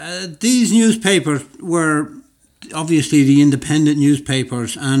These newspapers were obviously the independent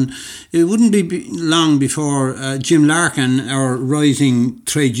newspapers, and it wouldn't be long before Jim Larkin, our rising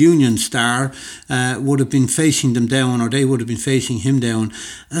trade union star, would have been facing them down, or they would have been facing him down.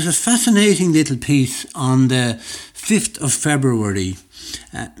 There's a fascinating little piece on the 5th of February,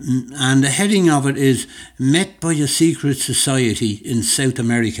 and the heading of it is "Met by a Secret Society in South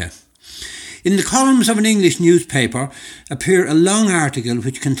America." In the columns of an English newspaper appear a long article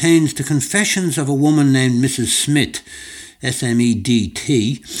which contains the confessions of a woman named Mrs. Smith,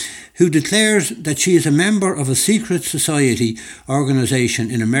 S-M-E-D-T, who declares that she is a member of a secret society organisation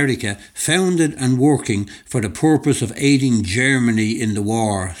in America founded and working for the purpose of aiding Germany in the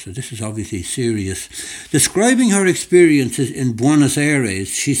war. So this is obviously serious. Describing her experiences in Buenos Aires,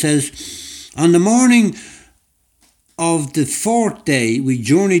 she says, "On the morning of the 4th day, we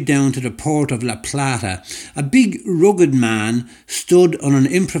journeyed down to the port of La Plata. A big, rugged man stood on an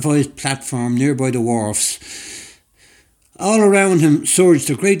improvised platform nearby the wharfs. All around him surged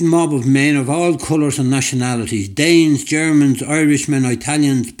a great mob of men of all colours and nationalities: Danes, Germans, Irishmen,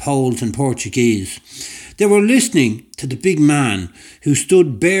 Italians, Poles and Portuguese. They were listening to the big man, who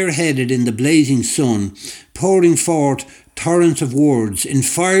stood bareheaded in the blazing sun, pouring forth torrents of words in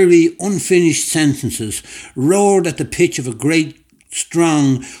fiery, unfinished sentences, roared at the pitch of a great,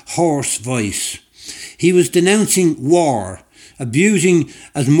 strong, hoarse voice. He was denouncing war, abusing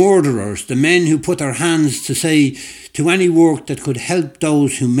as murderers the men who put their hands to any work that could help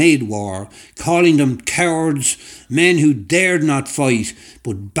those who made war, calling them cowards, men who dared not fight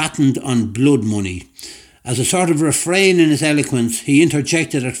but battened on blood money. As a sort of refrain in his eloquence, he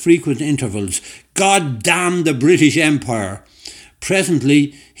interjected at frequent intervals, 'God damn the British Empire.'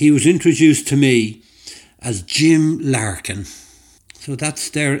 Presently, he was introduced to me as Jim Larkin." So that's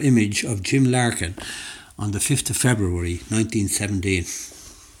their image of Jim Larkin on the 5th of February 1917.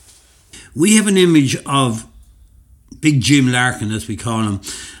 We have an image of Big Jim Larkin, as we call him,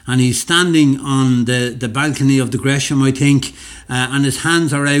 and he's standing on the balcony of the Gresham, I think, and his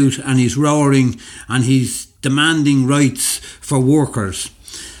hands are out and he's roaring and he's demanding rights for workers.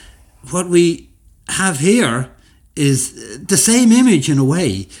 What we have here is the same image in a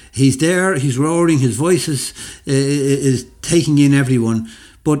way. He's there, he's roaring, his voice is taking in everyone,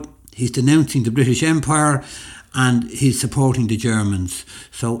 but he's denouncing the British Empire and he's supporting the Germans.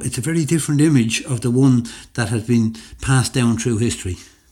 So it's a very different image of the one that has been passed down through history.